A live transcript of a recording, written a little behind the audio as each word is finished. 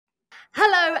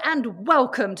Hello and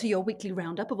welcome to your weekly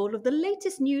roundup of all of the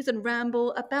latest news and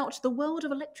ramble about the world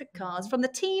of electric cars from the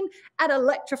team at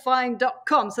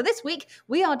electrifying.com. So this week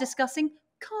we are discussing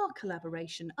car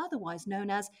collaboration, otherwise known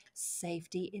as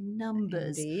safety in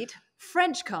numbers. Indeed.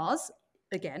 French cars,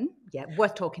 again. Yeah,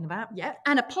 worth talking about. Yeah,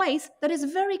 and a place that is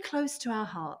very close to our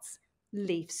hearts.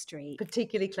 Leaf Street.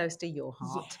 Particularly close to your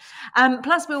heart. Yeah.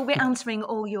 Plus, we'll be answering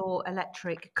all your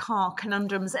electric car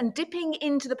conundrums and dipping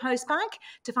into the post bag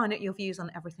to find out your views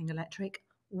on everything electric.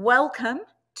 Welcome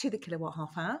to the Kilowatt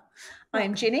Half Hour. I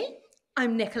am Ginny.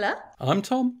 I'm Nicola. I'm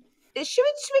Tom. Should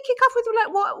we kick off with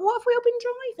like what have we all been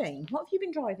driving? What have you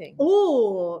been driving?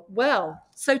 Oh, well,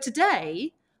 so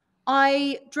today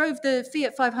I drove the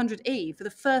Fiat 500e for the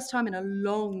first time in a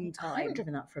long time. I haven't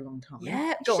driven that for a long time.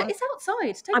 Yeah, Go on. it's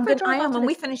outside. Take a drive I am. after When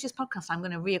we this. finish this podcast, I'm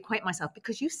going to reacquaint myself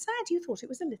because you said you thought it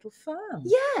was a little firm.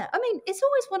 Yeah, I mean, it's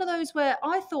always one of those where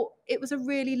I thought it was a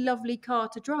really lovely car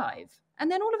to drive. And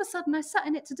then all of a sudden I sat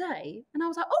in it today and I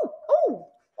was like,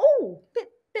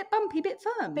 bit bumpy, bit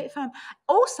firm. Bit firm.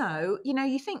 Also,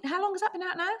 you think, how long has that been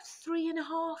out now?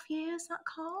 3.5 years, that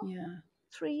car? Yeah.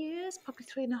 3 years, probably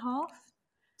 3.5.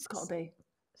 It's got to be.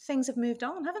 Things have moved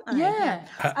on, haven't they? Yeah.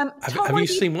 Have you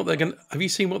seen what they're going? Have you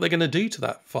seen what they're going to do to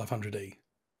that 500e?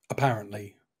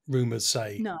 Apparently, rumours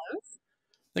say No.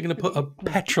 they're going to put a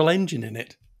petrol engine in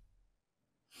it.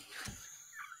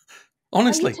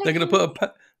 Honestly, they're going to put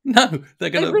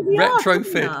they're going to really are doing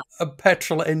retrofit that. a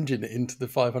petrol engine into the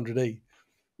 500e.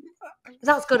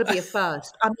 That's got to be a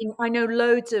first. I mean, I know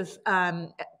loads of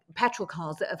petrol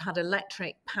cars that have had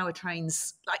electric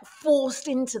powertrains like forced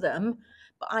into them,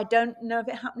 but I don't know of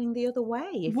it happening the other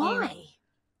way. Why?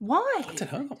 Why? I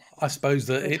don't know. I suppose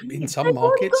that in some They've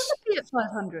already got markets the Fiat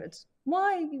 500.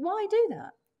 Why do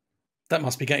that? that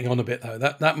must be getting on a bit though.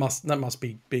 That must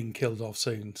be being killed off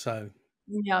soon. So.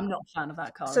 Yeah, I'm not a fan of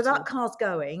that car. So at all. that car's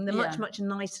going. The Yeah. much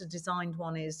nicer designed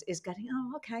one is getting.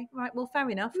 Oh, okay, right. Well, fair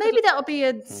enough. Maybe that'll be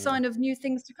a sign of new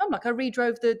things to come. Like I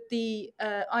redrove the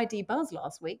ID Buzz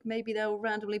last week. Maybe they'll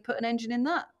randomly put an engine in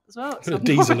that as well. Put a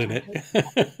diesel in it.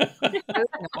 Hope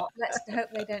not. Let's hope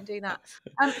they don't do that.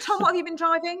 Tom, what have you been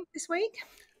driving this week?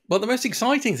 Well, the most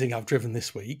exciting thing I've driven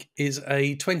this week is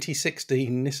a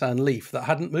 2016 Nissan Leaf that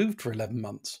hadn't moved for 11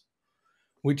 months,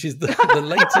 which is the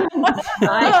latest.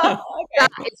 That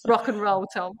is rock and roll,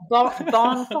 Tom. Barn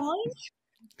find?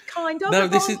 Kind of. No, a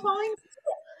this barn is- find?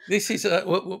 This is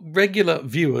what regular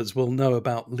viewers will know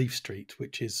about Leaf Street,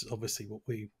 which is obviously what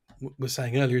we were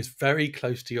saying earlier is very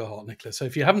close to your heart, Nicola. So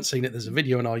if you haven't seen it, there's a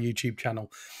video on our YouTube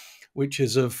channel, which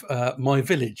is of my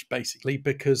village, basically,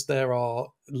 because there are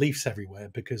leaves everywhere,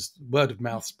 because word of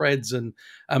mouth spreads and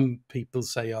people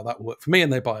say, oh, that will work for me,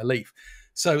 and they buy a leaf.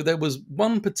 So there was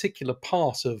one particular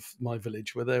part of my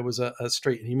village where there was a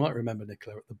street, and you might remember,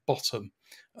 Nicola, at the bottom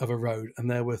of a road, and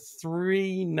there were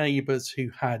 3 neighbours who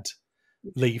had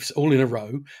leaves all in a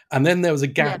row, and then there was a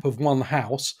gap of one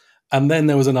house, and then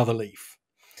there was another leaf.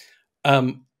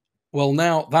 Well,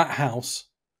 now that house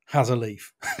has a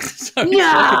leaf. So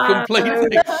it's like a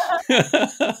complete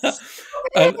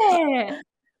thing.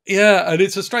 Yeah, and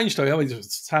it's a strange story. I mean, it's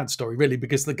a sad story, really,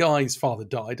 because the guy's father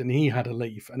died and he had a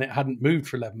leaf and it hadn't moved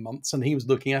for 11 months. And he was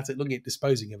looking at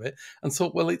disposing of it and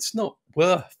thought, well, it's not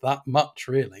worth that much,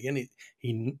 really. And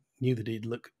he knew that he'd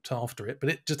looked after it, but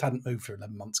it just hadn't moved for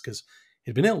 11 months because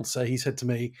he'd been ill. So he said to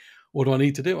me, what do I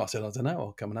need to do? I said, I don't know.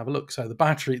 I'll come and have a look. So the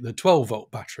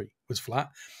 12-volt battery was flat.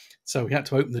 So we had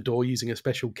to open the door using a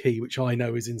special key, which I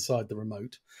know is inside the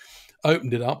remote.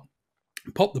 Opened it up,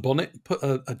 popped the bonnet, put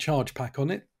a charge pack on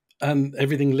it, and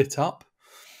everything lit up.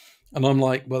 And I'm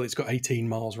like, well, it's got 18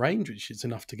 miles range, which is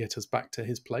enough to get us back to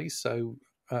his place. So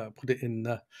put it in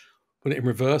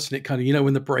reverse, and it kind of,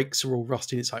 when the brakes are all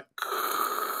rusty, it's like,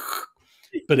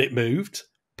 but it moved,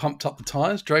 pumped up the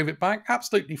tyres, drove it back,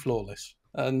 absolutely flawless.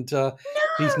 And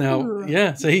he's now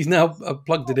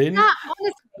plugged it in.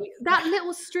 Honestly, that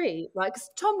little street, right? Because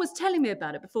Tom was telling me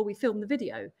about it before we filmed the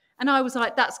video, and I was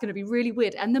like, that's going to be really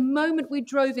weird. And the moment we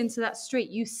drove into that street,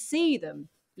 you see them.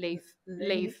 Leaf.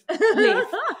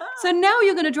 So now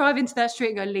you're going to drive into that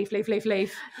street and go leaf.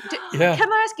 Yeah.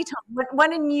 Can I ask you, Tom,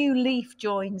 when a new leaf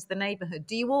joins the neighbourhood,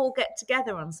 do you all get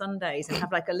together on Sundays and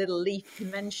have like a little leaf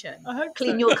convention?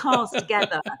 Clean your cars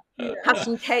together, have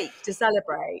some cake to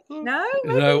celebrate? No?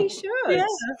 Maybe you should.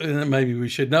 Yeah. Maybe we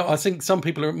should. No, I think some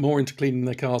people are more into cleaning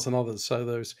their cars than others. So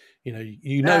those,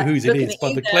 whose it is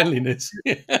by the cleanliness.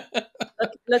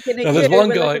 There's one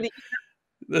guy.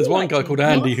 There's one guy called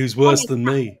Andy who's worse than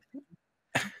me.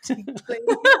 I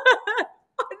love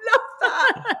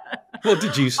that. What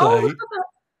did you say?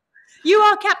 You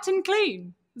are Captain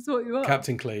Clean. That's what you are.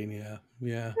 Captain Clean,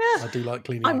 yeah. I do like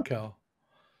cleaning a car.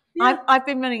 Yeah. I've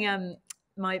been running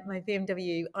my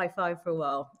BMW i5 for a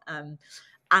while.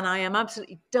 And I am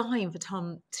absolutely dying for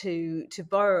Tom to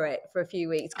borrow it for a few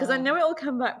weeks because I know it'll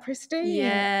come back pristine.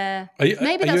 Yeah.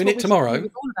 Maybe are you in it tomorrow?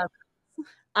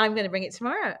 I'm going to bring it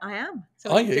tomorrow. I am.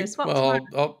 So are you? Do a swap well,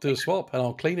 I'll do a swap and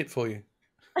I'll clean it for you.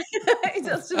 It's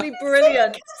absolutely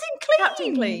brilliant.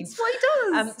 Captain Clean. That's what he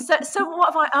does. So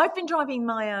what have I've been driving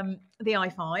my the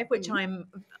i5, which I'm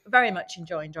very much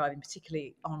enjoying driving,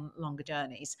 particularly on longer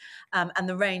journeys. And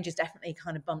the range is definitely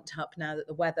kind of bumped up now that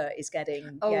the weather is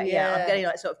getting. I'm getting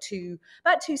like sort of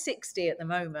about 260 at the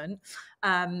moment.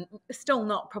 Still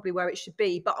not probably where it should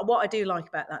be, but what I do like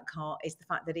about that car is the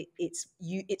fact that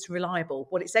it's reliable.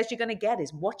 What it says you're going to get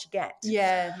is what you get.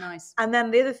 Yeah, nice. And then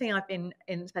the other thing I've been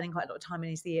spending quite a lot of time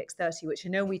in is the EX30, which I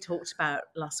know we talked about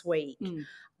last week.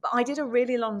 But I did a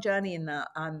really long journey in that.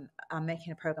 I'm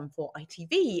making a program for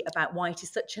ITV about why it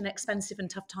is such an expensive and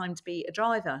tough time to be a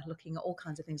driver, looking at all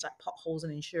kinds of things like potholes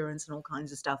and insurance and all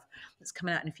kinds of stuff that's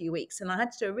coming out in a few weeks. And I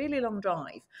had to do a really long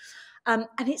drive. And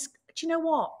do you know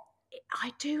what?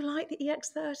 I do like the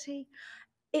EX30.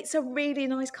 It's a really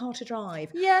nice car to drive.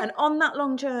 Yeah. And on that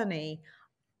long journey,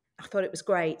 I thought it was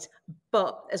great.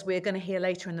 But as we're going to hear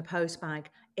later in the postbag,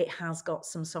 it has got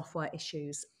some software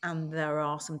issues and there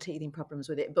are some teething problems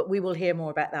with it. But we will hear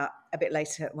more about that a bit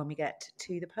later when we get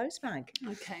to the postbag.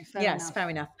 Okay, fair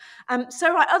enough.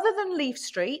 So right, other than Leaf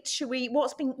Street,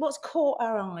 what's caught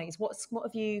our eyes? What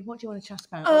do you want to chat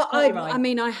about? I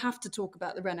mean, I have to talk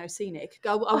about the Renault Scenic.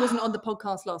 I wasn't on the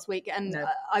podcast last week, and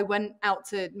I went out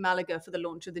to Malaga for the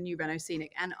launch of the new Renault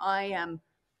Scenic, and I am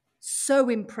so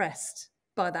impressed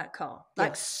by that car.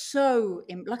 Like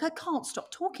I can't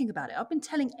stop talking about it. I've been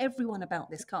telling everyone about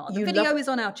this car. The video is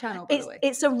on our channel, by the way.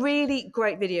 It's a really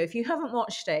great video. If you haven't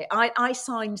watched it, I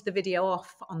signed the video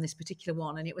off on this particular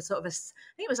one, and it was sort of I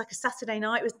think it was like a Saturday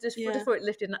night. It was just before it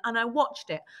lifted, and I watched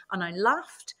it and I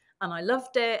laughed and I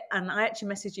loved it, and I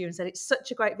actually messaged you and said it's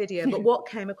such a great video, but what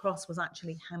came across was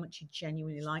actually how much you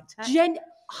genuinely liked it.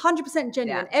 100%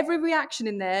 genuine. Yeah. Every reaction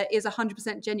in there is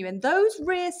 100% genuine. Those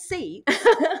rear seats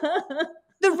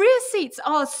the rear seats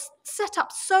are set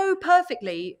up so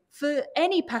perfectly for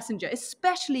any passenger,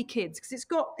 especially kids, because it's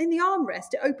got in the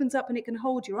armrest, it opens up and it can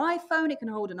hold your iPhone, it can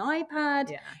hold an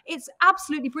iPad. Yeah. It's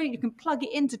absolutely brilliant. You can plug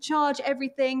it in to charge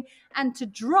everything, and to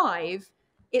drive,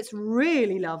 it's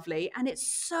really lovely, and it's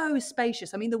so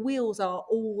spacious. I mean, the wheels are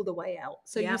all the way out.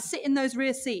 So you sit in those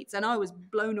rear seats, and I was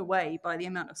blown away by the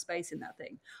amount of space in that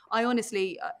thing. I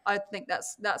think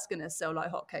that's going to sell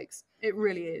like hotcakes. It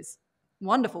really is.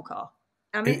 Wonderful car.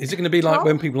 I mean, is it going to be like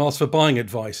when people ask for buying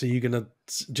advice? Are you going to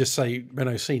just say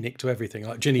Renault Scenic to everything,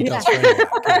 like Ginny does for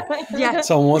Enyaq?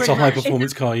 Someone wants a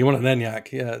high-performance car. You want an Enyaq,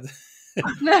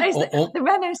 the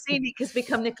Renault Scenic has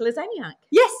become Nicola's Enyaq.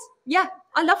 Yes, yeah,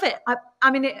 I love it.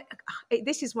 I mean,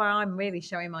 this is where I'm really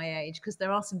showing my age, because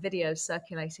there are some videos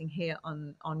circulating here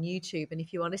on YouTube, and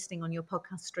if you are listening on your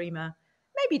podcast streamer,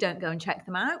 maybe don't go and check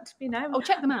them out.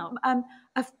 Check them out.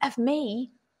 Of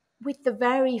me with the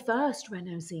very first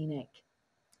Renault Scenic.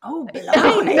 Oh,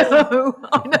 I know.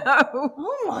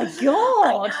 Oh my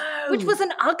God. Which was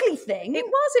an ugly thing. It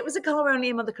was a car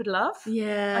only a mother could love.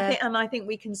 Yeah. I think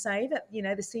we can say that,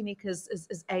 the Scenic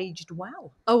has aged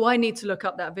well. Oh, I need to look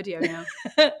up that video now.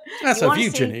 That's a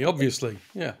view, Ginny, obviously.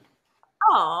 Yeah.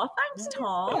 Oh, thanks,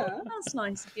 Tom. Yeah. That's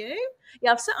nice of you.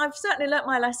 Yeah, I've certainly learnt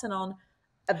my lesson on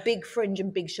a big fringe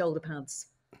and big shoulder pads.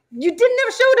 You didn't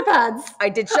have shoulder pads? I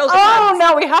did shoulder pads. Oh,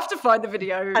 now we have to find the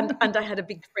video. And I had a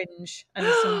big fringe and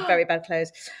some very bad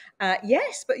clothes.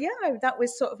 Yes, but that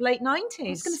was sort of late 90s. I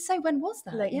was going to say, when was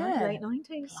that? Late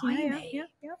 90s.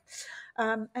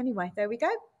 Yeah. Anyway, there we go.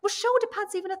 Was shoulder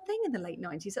pads even a thing in the late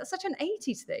 90s? That's such an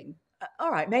 80s thing. All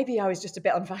right, maybe I was just a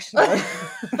bit unfashionable.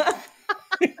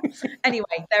 Anyway,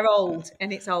 they're old,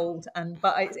 and it's old,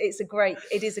 but it is a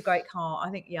great car. I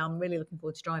think, I'm really looking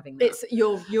forward to driving that.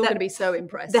 You're going to be so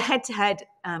impressed. The head-to-head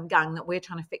gang that we're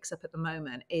trying to fix up at the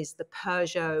moment is the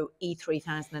Peugeot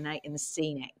E3008 in the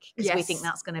Scenic, because we think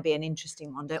that's going to be an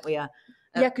interesting one, don't we?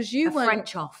 Because you weren't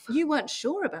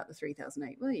sure about the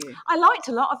 3008, were you? I liked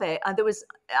a lot of it.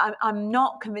 I'm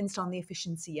not convinced on the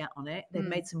efficiency yet on it. They've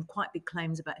made some quite big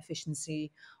claims about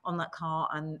efficiency on that car,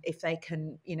 and if they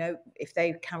can, if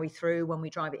they carry through when we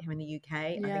drive it here in the UK,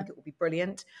 I think it will be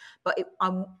brilliant. But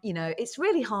it's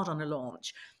really hard on a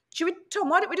launch. Tom,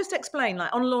 why don't we just explain,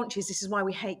 like on launches, this is why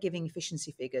we hate giving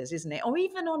efficiency figures, isn't it? Or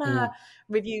even on our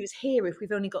reviews here, if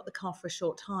we've only got the car for a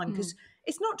short time, because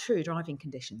it's not true driving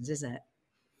conditions, is it?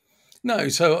 No,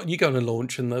 so you go on a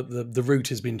launch and the route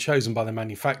has been chosen by the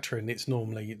manufacturer, and it's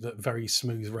normally the very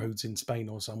smooth roads in Spain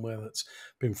or somewhere that's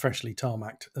been freshly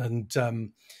tarmacked. And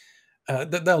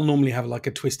they'll normally have like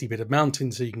a twisty bit of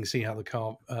mountain so you can see how the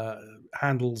car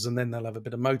handles, and then they'll have a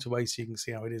bit of motorway so you can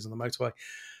see how it is on the motorway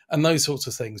and those sorts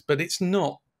of things. But it's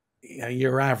not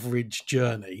your average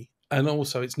journey. And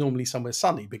also it's normally somewhere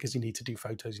sunny because you need to do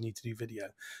photos, you need to do video.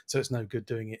 So it's no good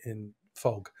doing it in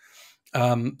fog.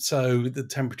 So the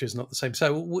temperature is not the same.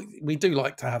 So we do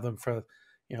like to have them for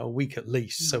a week at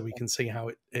least, so we can see how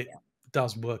it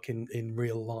does work in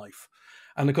real life.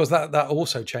 And of course that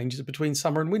also changes between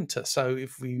summer and winter. So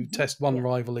if we test one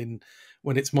rival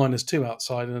when it's -2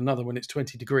 outside and another when it's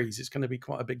 20 degrees, it's going to be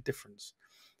quite a big difference.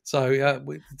 So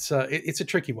it's a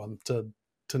tricky one to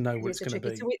know what it's going to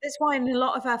be. So that's why in a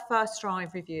lot of our first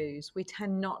drive reviews, we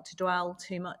tend not to dwell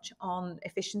too much on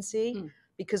efficiency.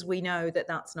 Because we know that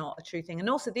that's not a true thing. And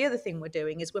also the other thing we're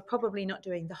doing is we're probably not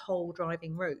doing the whole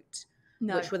driving route,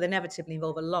 which will inevitably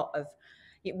involve a lot of,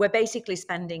 we're basically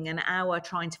spending an hour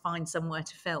trying to find somewhere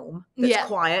to film that's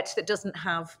quiet, that doesn't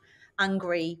have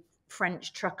angry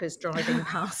French truckers driving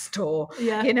past or,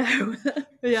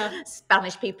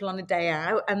 Spanish people on a day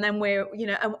out. And then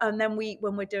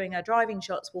when we're doing our driving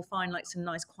shots, we'll find like some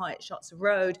nice quiet shots of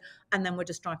road. And then we're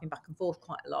just driving back and forth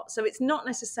quite a lot. So it's not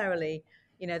necessarily,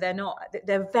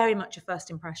 they're very much a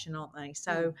first impression, aren't they?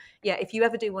 So if you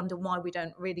ever do wonder why we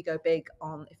don't really go big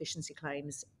on efficiency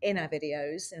claims in our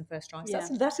videos in first drives,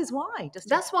 that is why.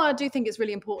 That's why I do think it's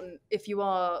really important, if you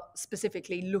are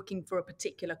specifically looking for a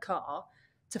particular car,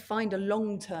 to find a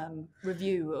long-term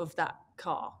review of that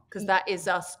car, because that is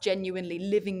us genuinely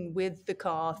living with the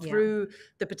car through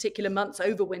the particular months,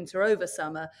 over winter, over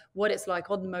summer, what it's like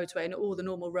on the motorway and all the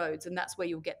normal roads, and that's where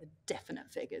you'll get the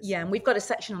definite figures. Yeah, and we've got a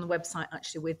section on the website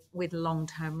actually with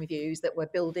long-term reviews that we're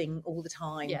building all the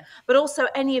time. Yeah. But also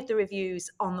any of the reviews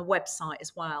on the website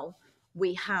as well,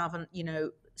 we haven't,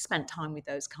 spent time with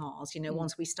those cars.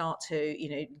 Once we start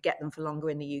to, get them for longer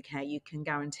in the UK, you can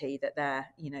guarantee that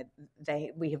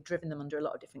we have driven them under a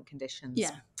lot of different conditions.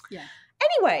 Yeah.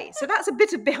 Anyway, so that's a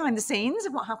bit of behind the scenes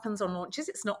of what happens on launches.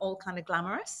 It's not all kind of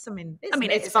glamorous.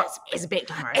 It's a bit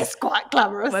glamorous. It's quite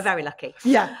glamorous. We're very lucky.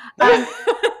 Yeah.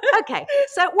 Okay,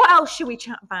 so what else should we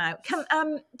chat about? Tom,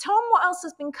 what else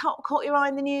has been caught your eye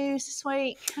in the news this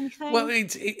week? Anything? Well,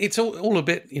 it's all a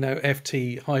bit,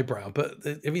 FT highbrow, but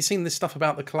have you seen this stuff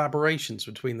about the collaborations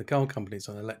between the car companies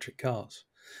on electric cars?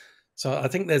 So I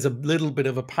think there's a little bit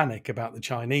of a panic about the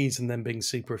Chinese and them being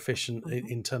super efficient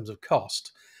in terms of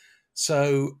cost.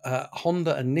 So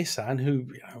Honda and Nissan, who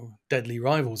deadly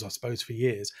rivals, I suppose, for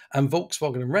years, and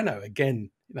Volkswagen and Renault, again,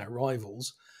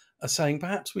 rivals, are saying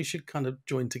perhaps we should kind of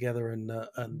join together and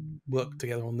work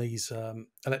together on these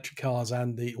electric cars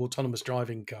and the autonomous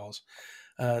driving cars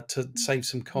to save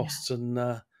some costs and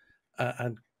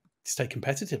stay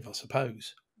competitive, I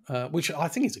suppose. Which I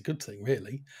think is a good thing,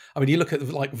 really. I mean, you look at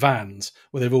like vans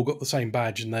where they've all got the same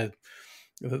badge and they're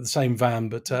the same van,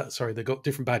 but they've got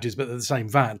different badges, but they're the same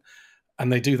van,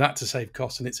 and they do that to save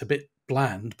costs. And it's a bit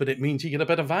bland, but it means you get a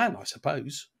better van, I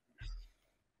suppose.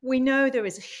 We know there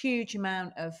is a huge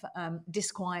amount of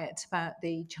disquiet about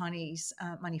the Chinese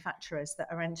manufacturers that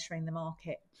are entering the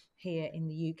market here in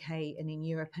the UK and in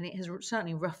Europe, and it has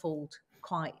certainly ruffled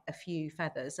quite a few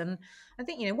feathers. And I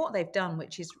think, what they've done,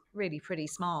 which is really pretty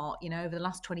smart, over the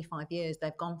last 25 years,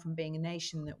 they've gone from being a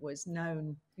nation that was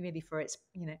known really for its,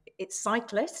 its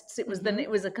cyclists. It was then it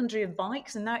was a country of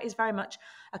bikes, and now it is very much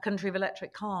a country of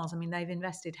electric cars. I mean, they've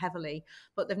invested heavily,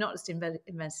 but they've not just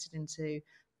invested into,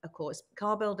 of course,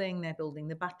 car building. They're building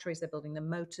the batteries, they're building the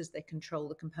motors, they control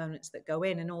the components that go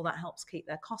in, and all that helps keep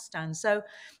their costs down. So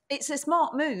it's a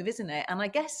smart move, isn't it? And I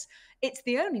guess it's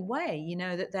the only way,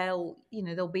 that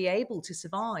they'll be able to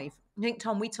survive. I think,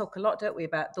 Tom, we talk a lot, don't we,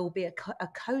 about there'll be a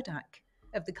Kodak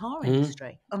of the car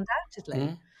industry,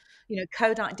 undoubtedly.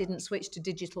 Kodak didn't switch to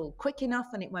digital quick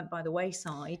enough, and it went by the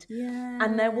wayside. Yeah.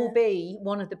 And there will be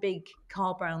one of the big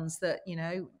car brands that,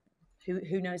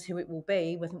 who knows who it will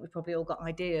be. I think we've probably all got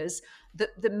ideas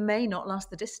that may not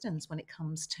last the distance when it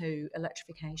comes to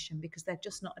electrification, because they've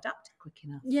just not adapted quick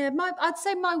enough. Yeah, I'd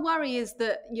say my worry is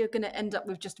that you're going to end up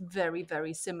with just very,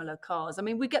 very similar cars. I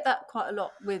mean, we get that quite a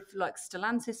lot with like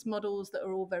Stellantis models that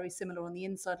are all very similar on the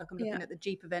inside. Like I'm looking at the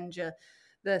Jeep Avenger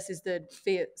versus the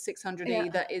Fiat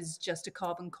 600e that is just a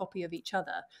carbon copy of each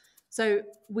other. So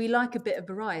we like a bit of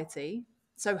variety.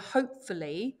 So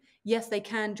hopefully, yes, they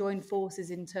can join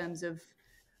forces in terms of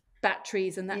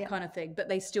batteries and that kind of thing, but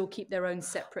they still keep their own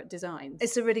separate designs.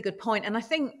 It's a really good point. And I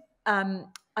think I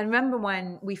remember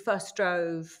when we first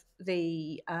drove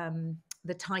the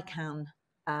Taycan,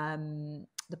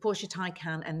 the Porsche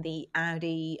Taycan and the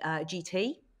Audi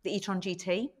GT, the e-tron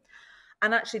GT.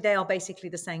 And actually they are basically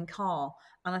the same car.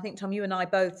 And I think, Tom, you and I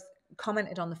both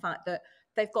commented on the fact that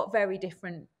they've got very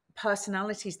different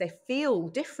personalities. They feel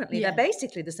differently. Yeah. They're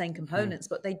basically the same components,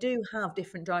 but they do have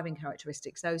different driving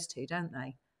characteristics, those two, don't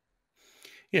they?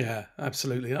 Yeah,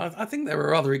 absolutely. I think there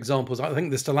are other examples. I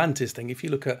think the Stellantis thing, if you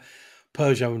look at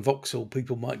Peugeot and Vauxhall,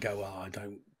 people might go, I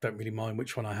don't really mind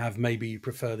which one I have. Maybe you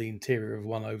prefer the interior of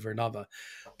one over another.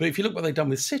 But if you look what they've done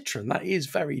with Citroën, that is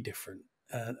very different.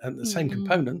 And the same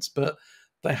components, but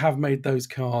they have made those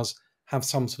cars have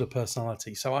some sort of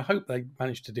personality. So I hope they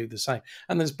manage to do the same.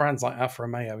 And there's brands like Alfa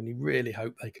Romeo, and you really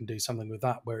hope they can do something with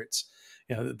that, where it's,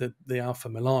 the Alfa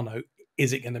Milano,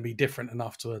 is it going to be different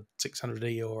enough to a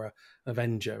 600E or an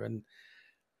Avenger? And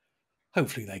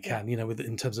hopefully they can,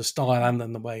 in terms of style and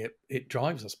then the way it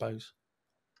drives, I suppose.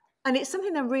 And it's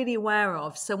something I'm really aware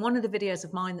of. So one of the videos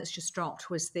of mine that's just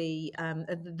dropped was the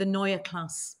Neue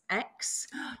Class X,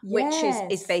 which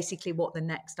is basically what the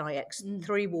next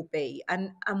iX3 will be.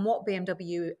 And what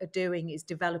BMW are doing is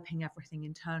developing everything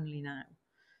internally now.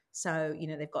 So,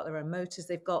 they've got their own motors,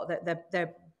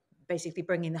 they're basically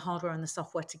bringing the hardware and the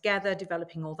software together,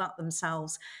 developing all that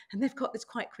themselves. And they've got this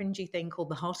quite cringy thing called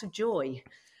the Heart of Joy.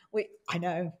 I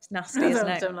know, it's nasty, isn't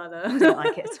it? I don't like that. I don't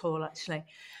like it at all, actually.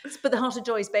 But the Heart of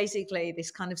Joy is basically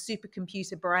this kind of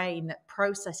supercomputer brain that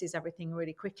processes everything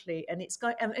really quickly. And it's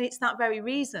that very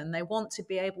reason they want to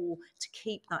be able to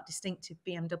keep that distinctive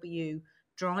BMW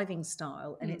driving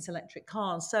style in its electric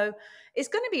cars. So it's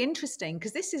going to be interesting,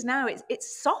 because this is now,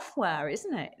 it's software,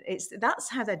 isn't it? That's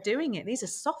how they're doing it. These are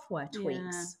software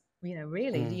tweaks.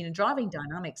 Really, driving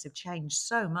dynamics have changed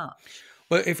so much.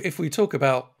 Well, if we talk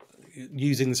about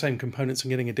using the same components and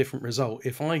getting a different result,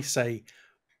 if I say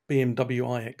BMW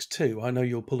iX2, I know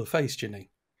you'll pull a face, Ginny.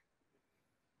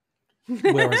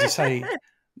 Whereas I say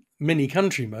Mini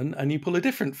Countryman and you pull a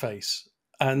different face,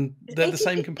 and they're the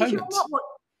same components.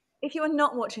 If you are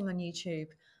not watching on YouTube,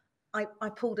 I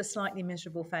pulled a slightly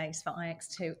miserable face for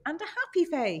iX2 and a happy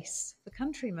face for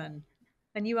Countryman.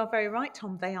 And you are very right,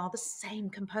 Tom. They are the same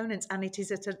components, and it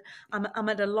is I'm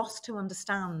at a loss to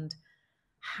understand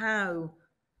how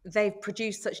they've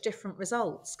produced such different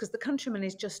results, because the Countryman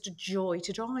is just a joy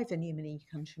to drive, the new Mini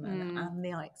Countryman, and the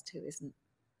iX2 isn't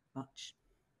much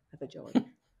of a joy.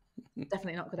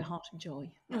 Definitely not got a Heart of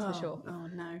Joy, that's for sure. Oh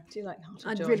no, do you like the Heart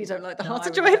of Joy? I really don't like the Heart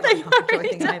of really Joy thing. Like the Heart of Joy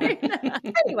thing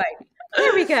either. Anyway,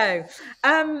 there we go.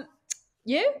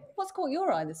 You? What's caught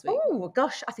your eye this week? Oh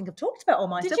gosh, I think I've talked about all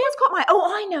my stuff. you? What's caught my?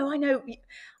 Oh, I know.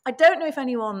 I don't know if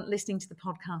anyone listening to the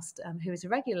podcast who is a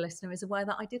regular listener is aware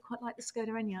that I do quite like the Skoda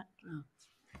Enyaq.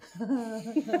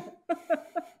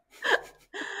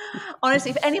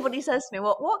 Honestly, if anybody says to me,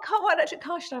 what electric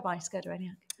car should I buy? Skoda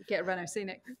Enyaq. Get a Renault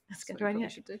Scenic. Skoda Enyaq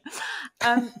should do.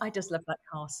 I just love that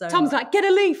car. So Tom's like, get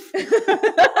a Leaf.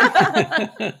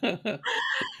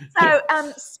 So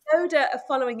Skoda are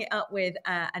following it up with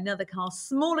another car,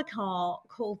 smaller car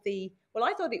called I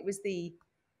thought it was the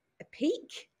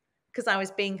Peak, because I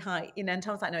was being high, and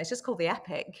Tom's like, no, it's just called the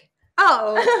Epic.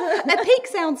 Oh, Epic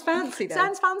sounds fancy though.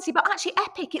 Sounds fancy, but actually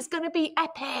Epic, it's going to be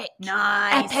epic.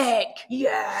 Nice. Epic.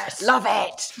 Yes. Love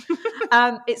it.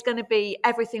 It's going to be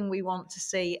everything we want to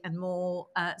see and more.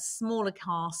 Smaller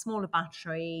car, smaller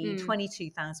battery,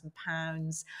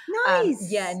 £22,000.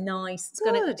 Nice. Yeah, nice.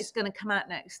 It's going to come out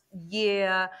next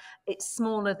year. It's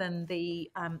smaller than the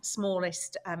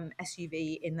smallest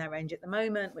SUV in their range at the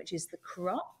moment, which is the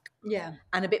Croc. Yeah.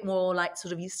 And a bit more like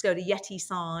sort of Skoda Yeti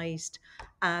sized.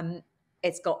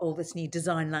 It's got all this new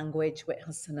design language, which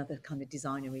has another kind of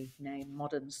designery name,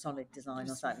 modern solid design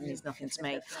or something. Means nothing to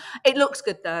me. It looks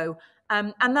good though.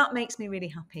 And that makes me really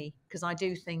happy, because I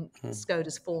do think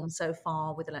Skoda's form so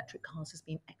far with electric cars has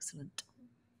been excellent.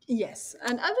 Yes,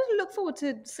 and I really look forward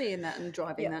to seeing that and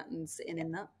driving that and sitting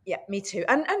in that. Yeah, me too.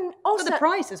 And also for the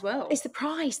price as well. It's the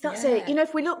price. That's it.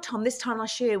 If we looked, Tom, this time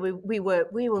last year, we were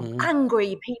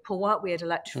angry people, weren't we, at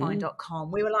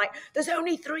electrifying.com? We were like, there's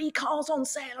only 3 cars on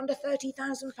sale under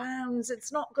 £30,000.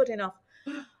 It's not good enough.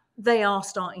 They are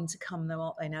starting to come, though,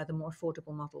 aren't they? Now the more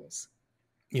affordable models.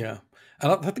 Yeah,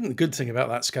 and I think the good thing about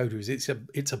that Skoda is it's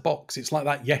a box. It's like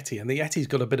that Yeti, and the Yeti's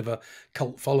got a bit of a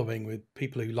cult following with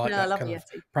people who like that kind of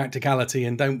practicality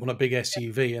and don't want a big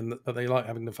SUV, but they like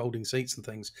having the folding seats and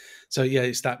things. So yeah,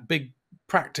 it's that big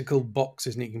practical box,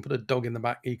 isn't it? You can put a dog in the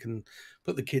back, you can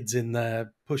put the kids in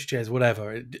there, push chairs,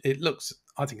 whatever. It looks.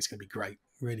 I think it's going to be great.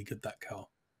 Really good, that car.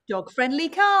 Dog friendly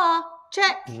car.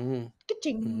 Check.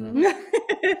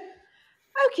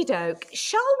 Okie doke.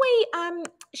 Shall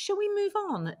we move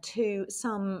on to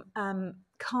some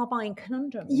car buying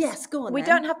conundrums? Yes, go on. We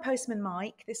then. don't have Postman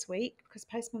Mike this week because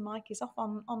Postman Mike is off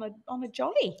on a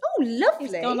jolly. Oh,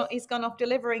 lovely. He's gone off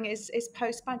delivering his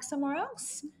post bag somewhere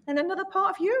else in another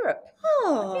part of Europe.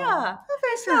 Oh, Yeah,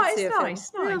 very fancy of him.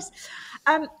 nice.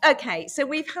 Okay, so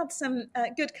we've had some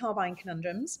good car buying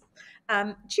conundrums. Do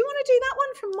you want to do that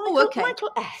one from Michael? okay.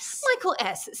 Michael S. Michael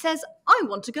S says, I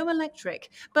want to go electric,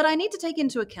 but I need to take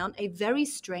into account a very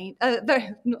special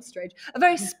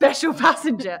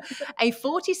passenger, a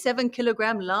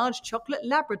 47-kilogram large chocolate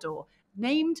Labrador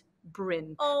named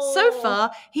Bryn. Oh. So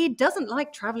far, he doesn't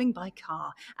like traveling by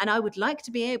car, and I would like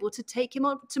to be able to take him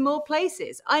to more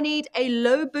places. I need a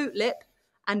low boot lip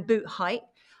and boot height.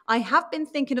 I have been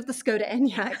thinking of the Skoda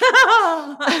Enyaq.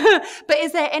 But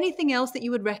is there anything else that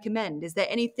you would recommend? Is there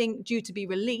anything due to be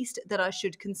released that I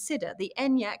should consider? The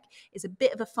Enyaq is a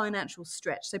bit of a financial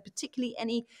stretch, so particularly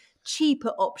any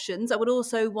cheaper options. I would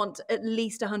also want at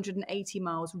least 180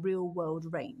 miles real world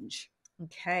range.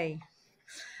 Okay.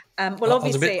 Well,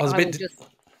 obviously,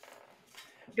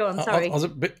 Go on, sorry. I was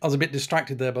a bit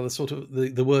distracted there by the sort of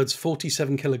the words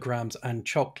 47 kilograms and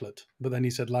chocolate, but then he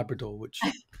said Labrador, which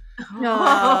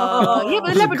yeah, but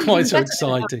wasn't quite so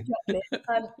exciting.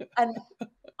 And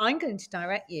I'm going to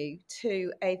direct you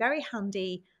to a very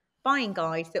handy buying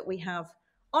guide that we have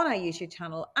on our YouTube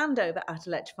channel and over at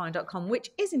electrifying.com, which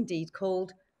is indeed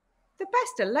called The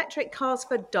Best Electric Cars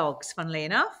for Dogs, funnily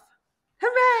enough.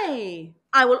 Hooray!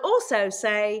 I will also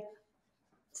say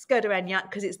Skoda Enyaq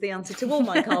because it's the answer to all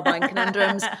my car buying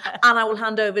conundrums, and I will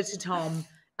hand over to Tom.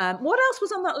 What else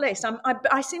was on that list?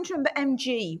 I seem to remember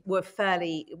MG were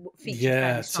fairly featured.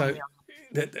 Yeah, so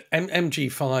the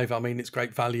MG5, I mean, it's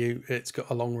great value. It's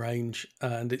got a long range,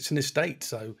 and it's an estate.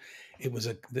 So it was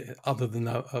other than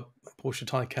a Porsche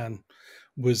Taycan,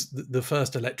 was the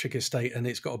first electric estate, and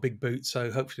it's got a big boot. So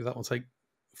hopefully that will take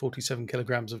 47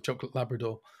 kilograms of chocolate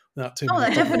Labrador. That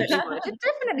definitely would. It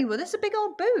definitely would. It's a big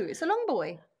old boot. It's a long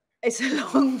boy. It's a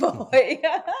long boy.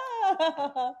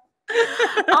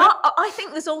 I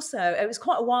think there's also, it was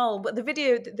quite a while, but the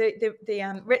video,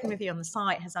 the written review on the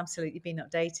site has absolutely been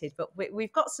updated. But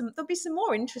we've got there'll be some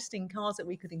more interesting cars that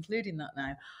we could include in that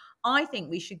now. I think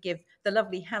we should give the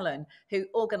lovely Helen, who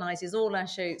organises all our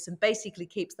shoots and basically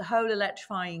keeps the whole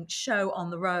electrifying show on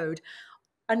the road,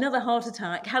 another heart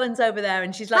attack. Helen's over there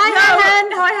and she's like,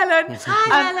 Hi, Helen.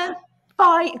 Helen.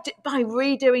 By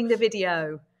redoing the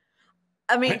video.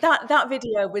 I mean, that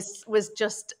video was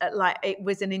just like, it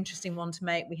was an interesting one to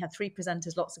make. We had 3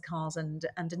 presenters, lots of cars and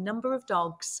a number of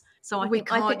dogs. So I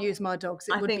can't use my dogs.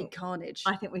 It would be carnage.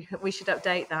 I think we should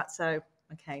update that. So,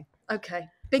 okay.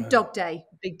 Big dog day.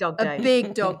 Big dog day. A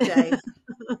big dog day.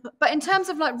 But in terms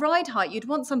of like ride height, you'd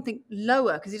want something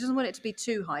lower because he doesn't want it to be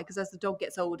too high, because as the dog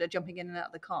gets older, jumping in and out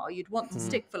of the car, you'd want to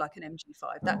stick for like an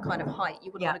MG5, that kind of height.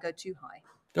 You wouldn't want to go too high.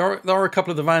 There are a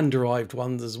couple of the van-derived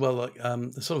ones as well, like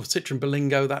the sort of Citroen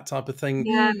Berlingo, that type of thing.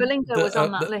 Yeah, Berlingo was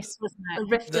on that list, wasn't it? A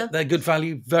Rifter. They're good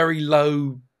value, very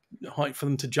low height for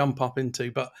them to jump up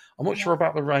into, but I'm not sure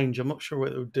about the range. I'm not sure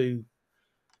whether it would do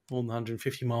more than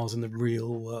 150 miles in the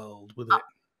real world, would it?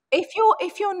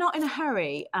 If you're not in a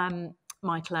hurry,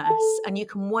 Michael S, and you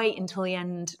can wait until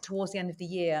towards the end of the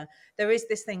year, there is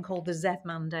this thing called the ZEV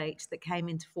mandate that came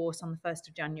into force on the 1st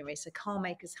of January. So car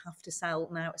makers have to sell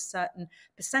now a certain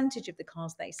percentage of the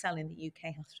cars they sell in the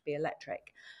UK have to be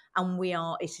electric. And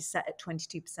it is set at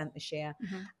 22% this year.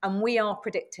 Mm-hmm. And we are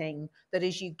predicting that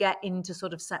as you get into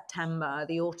sort of September,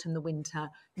 the autumn, the winter,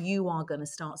 you are going to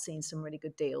start seeing some really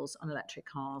good deals on electric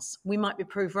cars. We might be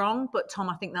proved wrong, but Tom,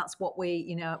 I think that's what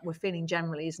we're feeling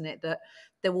generally, isn't it? That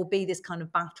there will be this kind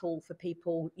of battle for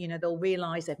people, they'll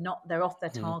realise they're off their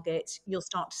target. You'll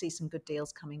start to see some good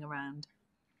deals coming around.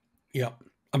 Yeah.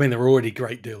 I mean, they're already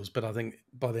great deals, but I think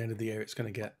by the end of the year, it's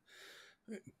going to get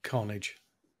carnage.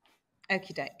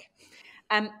 Okie doke.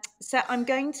 So I'm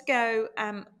going to go.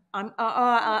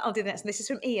 I'll do this. This is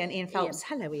from Ian Phelps.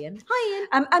 Ian. Hello, Ian. Hi,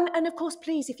 Ian. And of course,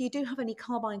 please, if you do have any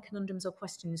car buying conundrums or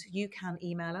questions, you can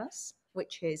email us,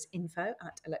 which is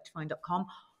info@electrifying.com,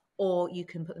 or you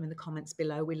can put them in the comments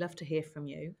below. We love to hear from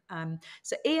you.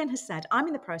 So Ian has said, I'm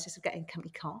in the process of getting a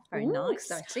company car. Very nice.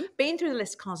 Exciting. Been through the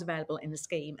list of cars available in the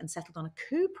scheme and settled on a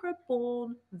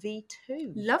Cupra-born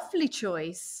V2. Lovely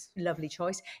choice. Lovely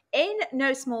choice. In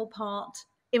no small part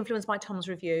influenced by Tom's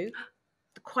review.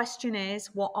 The question is,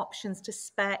 what options to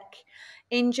spec?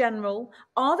 In general,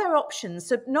 are there options,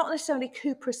 so not necessarily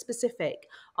Cupra specific,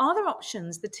 are there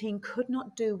options the team could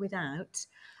not do without,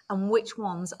 and which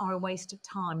ones are a waste of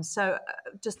time? So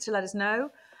just to let us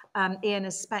know, Ian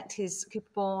has spec'd his Cooper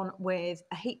Born with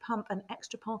a heat pump and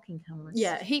extra parking cameras.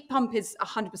 Yeah, heat pump is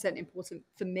 100% important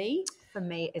for me. For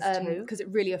me, it's too. Because it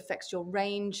really affects your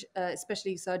range,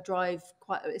 especially so I drive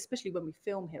especially when we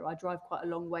film here, I drive quite a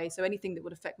long way. So anything that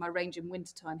would affect my range in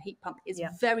wintertime, heat pump is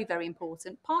very, very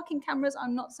important. Parking cameras,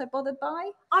 I'm not so bothered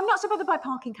by. I'm not so bothered by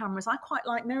parking cameras. I quite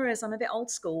like mirrors. I'm a bit old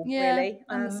school, really.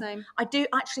 I'm the same. I do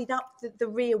actually. The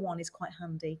rear one is quite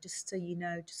handy, just so you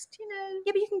know.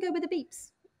 Yeah, but you can go with the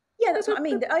beeps. Yeah, that's what I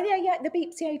mean. The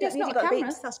beeps. Yeah, you don't need to got camera.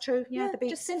 beeps. That's true. Yeah, the beeps.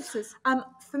 Just sensors.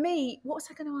 For me, what was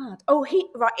I going to add? Oh,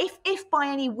 right. If by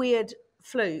any weird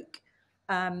fluke,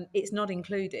 it's not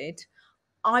included,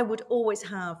 I would always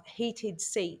have heated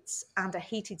seats and a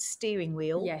heated steering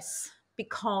wheel. Yes,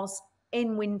 because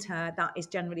in winter, that is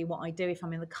generally what I do. If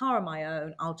I'm in the car on my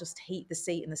own, I'll just heat the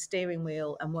seat and the steering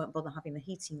wheel and won't bother having the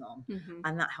heating on,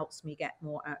 and that helps me get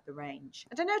more out the range.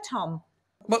 I don't know, Tom.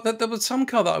 Well, there was some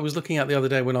car that I was looking at the other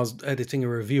day when I was editing a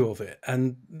review of it,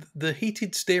 and the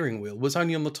heated steering wheel was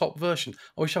only on the top version.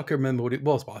 I wish I could remember what it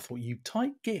was, but I thought, you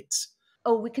tight gits.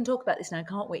 Oh, we can talk about this now,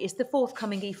 can't we? It's the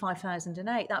forthcoming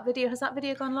E5008. Has that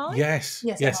video gone live? Yes,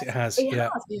 it has. Yeah.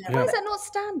 Why is that not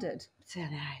standard?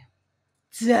 Don't know.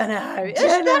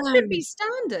 That should be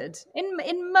standard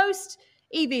in most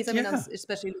EVs. I mean,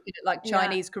 especially looking at like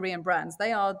Chinese, Korean brands,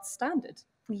 they are standard.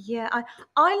 Yeah,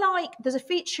 I like. There's a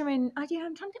feature in. I'm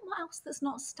trying to think what else that's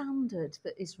not standard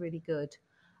that is really good.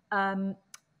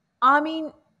 I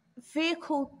mean,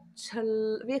 vehicle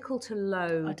to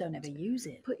load. I don't ever use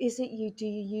it. But is it you? Do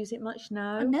you use it much? No,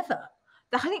 I never.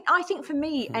 I think for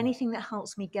me, anything that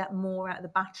helps me get more out of the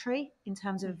battery in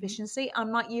terms of efficiency.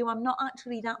 I'm like you. I'm not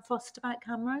actually that fussed about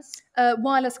cameras.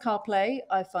 Wireless CarPlay,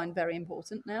 I find very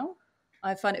important now.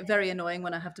 I find it very annoying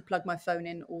when I have to plug my phone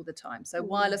in all the time. So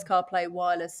wireless CarPlay,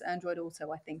 wireless Android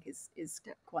Auto, I think is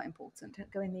quite important.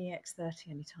 Don't go in the EX30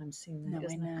 anytime soon. No,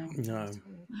 I know. No.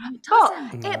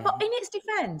 But in its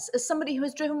defence, as somebody who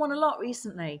has driven one a lot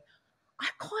recently, I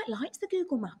quite liked the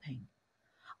Google mapping.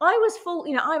 I was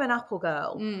I'm an Apple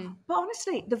girl, but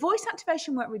honestly, the voice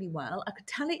activation worked really well. I could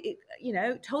tell it,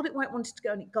 told it where it wanted to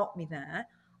go and it got me there.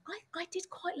 I did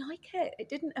quite like it. It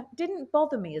didn't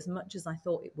bother me as much as I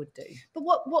thought it would do. But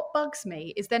what bugs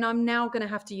me is then I'm now going to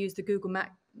have to use the Google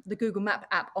Map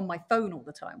app on my phone all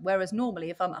the time. Whereas normally,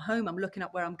 if I'm at home, I'm looking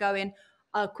up where I'm going.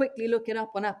 I'll quickly look it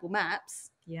up on Apple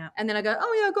Maps. Yeah. And then I go,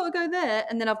 oh yeah, I've got to go there,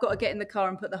 and then I've got to get in the car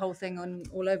and put the whole thing on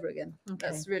all over again. Okay.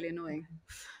 That's really annoying.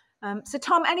 So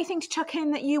Tom, anything to chuck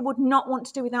in that you would not want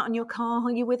to do without in your car?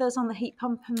 Are you with us on the heat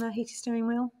pump and the heated steering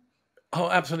wheel? Oh,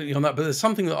 absolutely on that. But there's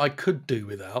something that I could do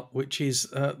without, which is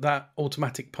that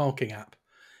automatic parking app.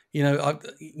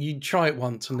 You try it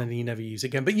once and then you never use it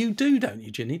again. But you do, don't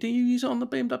you, Ginny? Do you use it on the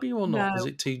BMW or not? No, is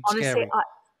it too honestly, scary?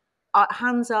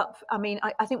 Hands up. I mean,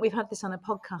 I think we've had this on a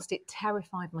podcast. It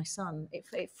terrified my son.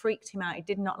 It freaked him out. He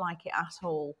did not like it at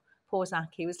all. Poor Zach.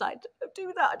 He was like, don't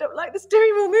do that. I don't like the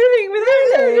steering wheel moving with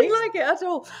it. I didn't like it at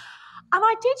all. And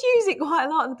I did use it quite a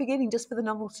lot at the beginning just for the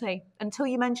novelty. Until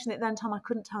you mentioned it then, Tom, I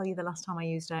couldn't tell you the last time I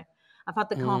used it. I've had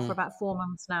the car for about 4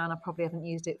 months now, and I probably haven't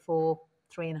used it for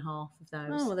 3.5 of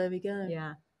those. Oh, well, there we go.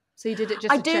 Yeah. So you did it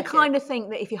just I do kind of think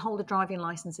that if you hold a driving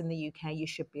licence in the UK, you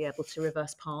should be able to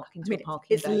reverse park into a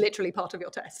parking It's bay. literally part of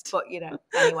your test. But,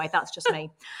 anyway, that's just me.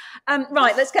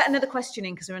 Right, let's get another question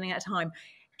in because we're running out of time.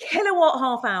 Kilowatt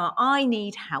half hour. I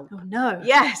need help. Oh, no.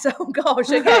 Yes. Oh, gosh.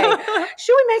 Okay.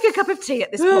 Shall we make a cup of tea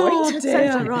at this point? Oh,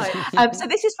 dear. Right. So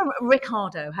this is from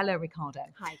Ricardo. Hello, Ricardo.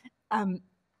 Hi.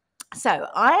 So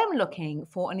I am looking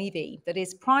for an EV that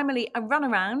is primarily a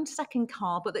runaround second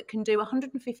car, but that can do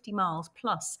 150 miles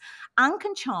plus and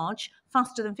can charge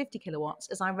faster than 50 kilowatts,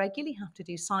 as I regularly have to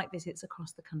do site visits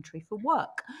across the country for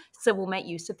work. So we'll make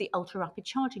use of the ultra-rapid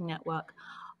charging network.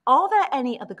 Are there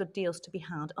any other good deals to be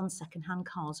had on second-hand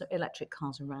cars or electric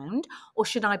cars around? Or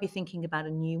should I be thinking about a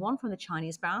new one from the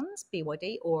Chinese brands,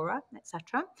 BYD, Aura,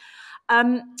 etc.?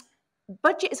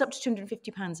 Budget is up to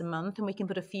 £250 a month and we can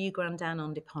put a few grand down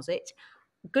on deposit.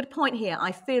 Good point here.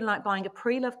 I feel like buying a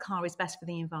pre-loved car is best for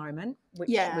the environment, which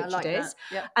it is.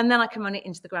 Yeah. And then I can run it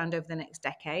into the ground over the next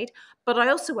decade. But I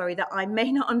also worry that I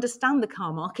may not understand the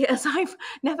car market as I've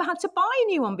never had to buy a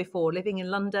new one before. Living in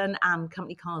London and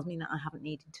company cars mean that I haven't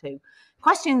needed to.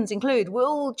 Questions include,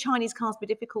 will Chinese cars be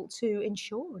difficult to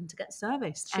insure and to get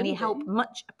serviced? Any help?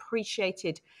 Much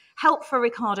appreciated. Help for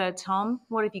Ricardo, Tom.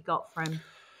 What have you got for him?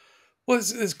 Well,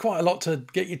 there's quite a lot to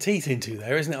get your teeth into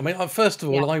there, isn't it? I mean, first of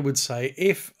all, I would say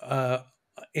if I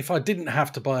didn't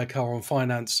have to buy a car on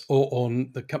finance or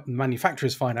on the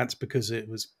manufacturer's finance because it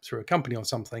was through a company or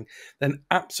something, then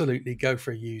absolutely go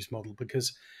for a used model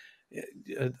because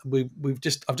I've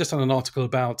just done an article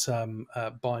about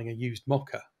buying a used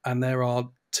Mocha, and there are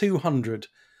 200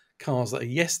 cars that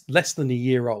are less than a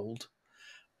year old,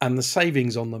 and the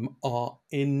savings on them are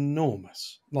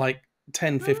enormous, like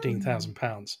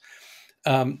 £10,000–15,000.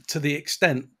 To the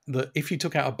extent that if you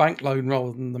took out a bank loan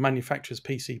rather than the manufacturer's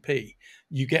PCP,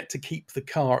 you get to keep the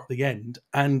car at the end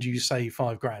and you save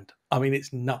 £5,000. I mean,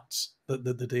 it's nuts,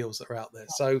 the deals that are out there.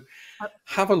 So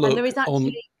have a look. And there is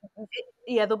actually,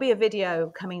 there'll be a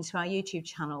video coming to our YouTube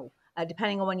channel.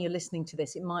 Depending on when you're listening to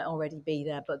this, it might already be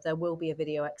there, but there will be a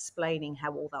video explaining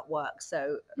how all that works.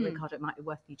 So, Ricardo, it might be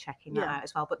worth you checking that out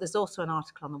as well. But there's also an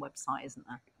article on the website, isn't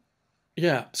there?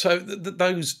 Yeah, so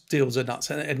those deals are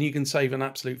nuts, and you can save an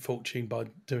absolute fortune by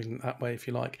doing it that way if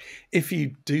you like. If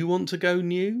you do want to go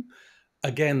new,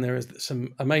 again, there is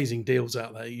some amazing deals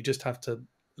out there. You just have to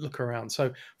look around.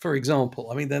 So, for example,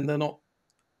 I mean, they're not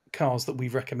cars that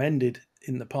we've recommended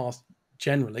in the past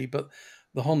generally, but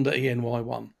the Honda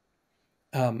ENY1,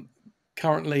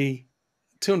 currently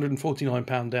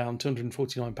 £249 down,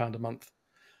 £249 a month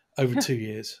over 2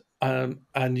 years,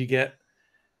 and you get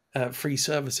free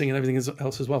servicing and everything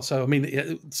else as well. So, I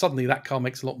mean, suddenly that car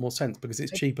makes a lot more sense because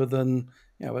it's cheaper than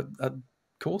a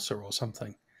Corsa or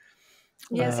something.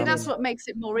 Yeah, see, that's what makes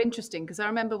it more interesting, because I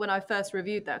remember when I first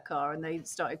reviewed that car and they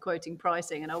started quoting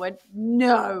pricing, and I went,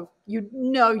 no, you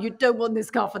don't want this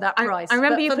car for that price. I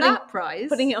remember you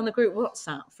putting it on the group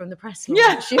WhatsApp from the press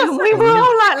launch. Yeah, we were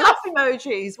all like laugh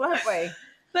emojis, weren't we?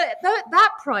 But that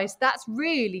price, that's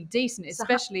really decent,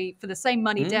 especially for the same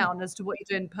money down as to what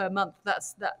you're doing per month.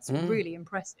 That's really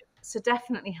impressive. So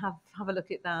definitely have a look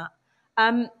at that.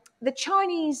 The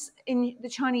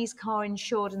Chinese car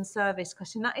insured and serviced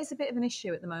question, that is a bit of an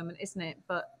issue at the moment, isn't it?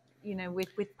 But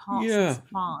with parts and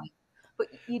supply. But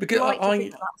you'd like to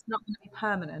think that's not going to be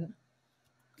permanent.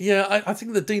 Yeah, I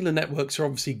think the dealer networks are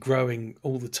obviously growing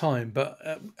all the time. But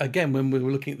again, when we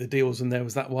were looking at the deals, and there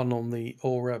was that one on the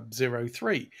Aura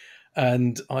 03,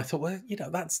 and I thought, well,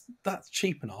 that's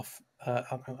cheap enough,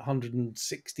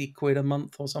 £160 a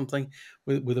month or something,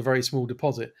 with a very small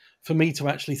deposit, for me to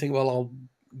actually think, well, I'll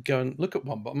go and look at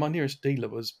one. But my nearest dealer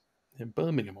was in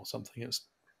Birmingham or something. It was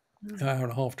an hour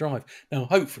and a half drive. Now,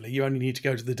 hopefully, you only need to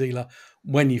go to the dealer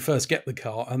when you first get the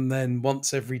car, and then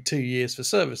once every 2 years for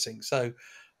servicing. So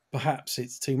perhaps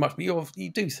it's too much, but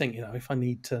you do think, if I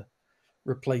need to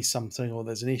replace something or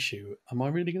there's an issue, am I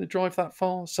really going to drive that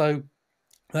far? So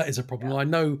that is a problem. I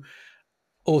know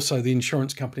also the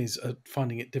insurance companies are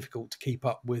finding it difficult to keep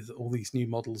up with all these new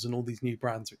models and all these new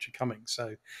brands which are coming.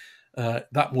 So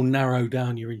that will narrow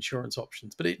down your insurance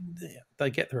options, but they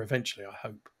get there eventually, I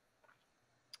hope.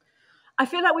 I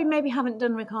feel like we maybe haven't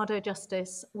done Ricardo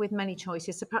justice with many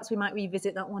choices, so perhaps we might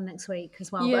revisit that one next week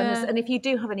as well. Yeah. And if you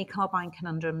do have any car buying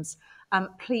conundrums,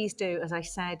 please do, as I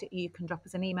said, you can drop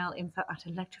us an email,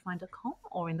 info@electrifying.com,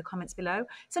 or in the comments below.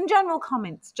 Some general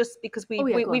comments, just because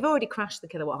we've already crashed the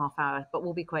kilowatt half hour, but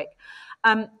we'll be quick.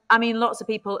 I mean, lots of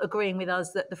people agreeing with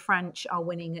us that the French are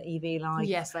winning at EV Live.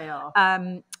 Yes, they are.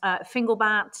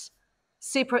 Fingelbat,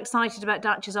 super excited about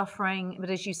Dacia's offering, but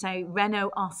as you say,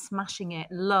 Renault are smashing it.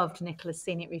 Loved Nicola's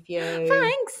Scenic review.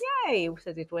 Thanks. Yay,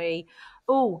 so did we.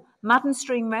 Oh, Madden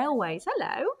Stream Railways,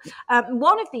 hello.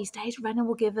 One of these days, Renault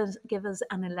will give us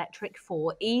an electric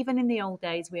 4. Even in the old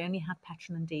days, we only had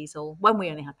petrol and diesel. When we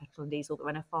only had petrol and diesel, the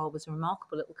Renault 4 was a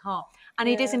remarkable little car. And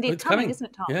it is indeed coming, isn't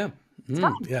it, Tom? Yeah.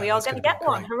 We are going to get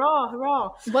one. Hurrah, hurrah.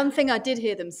 One thing I did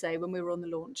hear them say when we were on the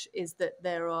launch is that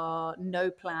there are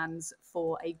no plans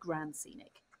for a Grand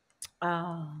Scenic.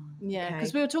 Oh, yeah,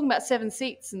 because we were talking about 7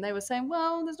 seats, and they were saying,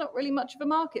 well, there's not really much of a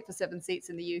market for 7 seats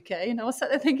in the UK. And I was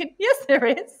sat there thinking, yes, there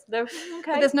is. But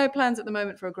there's no plans at the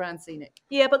moment for a Grand Scenic.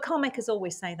 Yeah, but car makers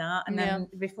always say that, and then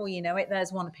before you know it,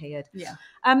 there's one appeared. Yeah.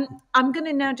 I'm going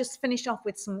to now just finish off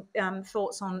with some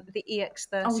thoughts on the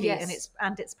EX30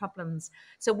 and its problems.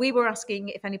 So we were asking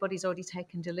if anybody's already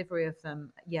taken delivery of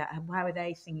them. Yeah, and how are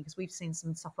they thinking? Because we've seen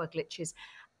some software glitches.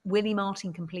 Willie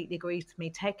Martin completely agrees with me.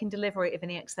 Taking delivery of an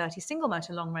EX30 single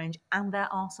motor long range, and there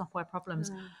are software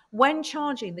problems. When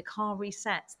charging, the car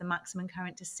resets the maximum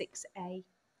current to 6A.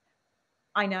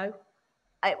 I know,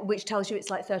 which tells you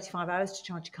it's like 35 hours to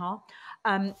charge a car.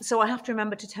 So I have to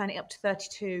remember to turn it up to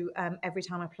 32 every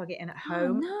time I plug it in at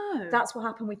home. Oh, no. That's what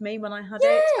happened with me when I had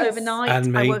it overnight.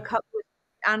 And me. I woke up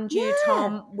with you,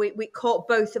 Tom. We caught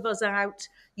both of us out.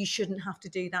 You shouldn't have to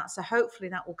do that. So hopefully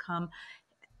that will come.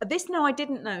 This, no, I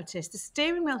didn't notice. The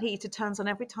steering wheel heater turns on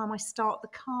every time I start the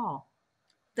car.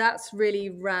 That's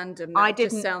really random. That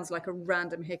just sounds like a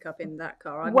random hiccup in that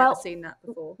car. I've never seen that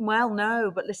before. Well,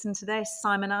 no, but listen to this.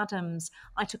 Simon Adams.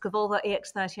 I took a Volvo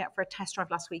EX30 out for a test drive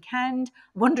last weekend,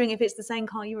 wondering if it's the same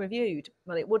car you reviewed.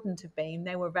 Well, it wouldn't have been.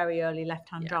 They were very early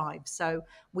left-hand drive. So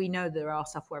we know there are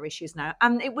software issues now.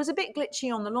 And it was a bit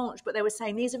glitchy on the launch, but they were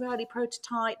saying these are early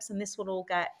prototypes and this will all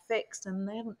get fixed. And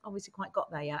they haven't obviously quite got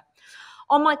there yet.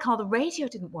 On my car, the radio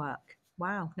didn't work.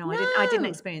 Wow, no, I didn't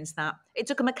experience that. It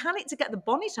took a mechanic to get the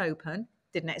bonnet open.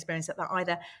 Didn't experience that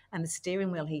either. And the steering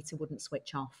wheel heater wouldn't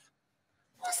switch off.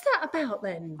 What's that about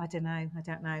then? I don't know.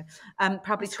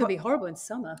 Probably it's going to be horrible in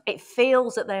summer. It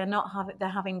feels that they're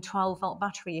having 12-volt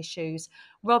battery issues.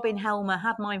 Robin Helmer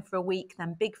had mine for a week,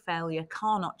 then big failure,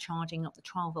 car not charging up the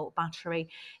 12-volt battery,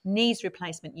 needs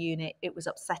replacement unit. It was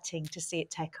upsetting to see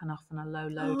it taken off on a low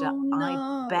loader. Oh, no.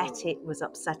 I bet it was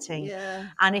upsetting. Yeah.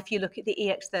 And if you look at the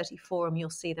EX30 forum,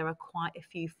 you'll see there are quite a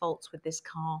few faults with this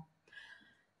car.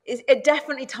 It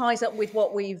definitely ties up with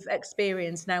what we've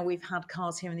experienced now we've had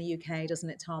cars here in the UK, doesn't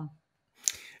it, Tom?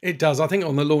 It does. I think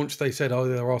on the launch they said,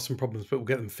 there are some problems, but we'll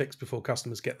get them fixed before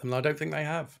customers get them. And I don't think they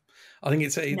have. I think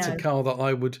it's a car that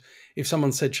I would, if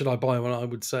someone said, should I buy one? I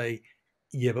would say,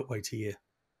 yeah, but wait a year.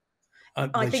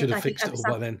 They should have fixed it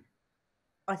all by then.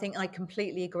 I think I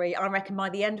completely agree. I reckon by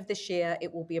the end of this year,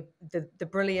 it will be the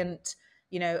brilliant,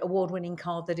 award-winning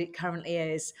car that it currently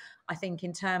is. I think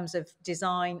in terms of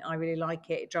design, I really like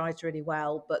it. It drives really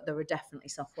well, but there are definitely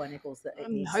software niggles that it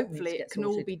needs. Hopefully it can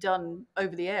all be done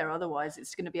over the air. Otherwise,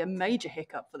 it's going to be a major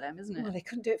hiccup for them, isn't it? Well, they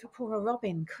couldn't do it for poor old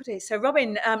Robin, could it? So,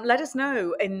 Robin, let us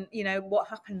know what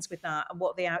happens with that and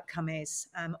what the outcome is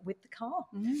with the car.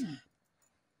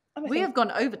 We have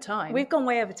gone over time. We've gone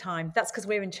way over time. That's because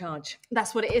we're in charge.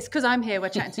 That's what it is, because I'm here. We're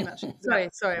chatting too much.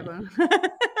 Sorry, everyone.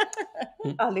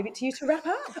 I'll leave it to you to wrap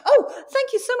up. Oh,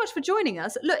 thank you so much for joining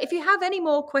us. Look, if you have any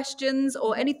more questions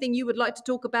or anything you would like to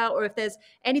talk about, or if there's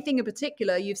anything in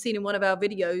particular you've seen in one of our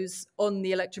videos on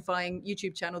the Electrifying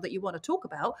YouTube channel that you want to talk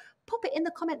about, pop it in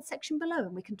the comments section below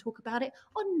and we can talk about it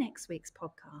on next week's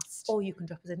podcast. Or you can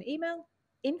drop us an email,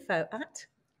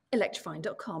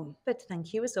 info@electrifying.com. But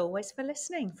thank you as always for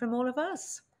listening from all of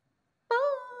us.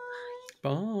 Bye.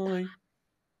 Bye.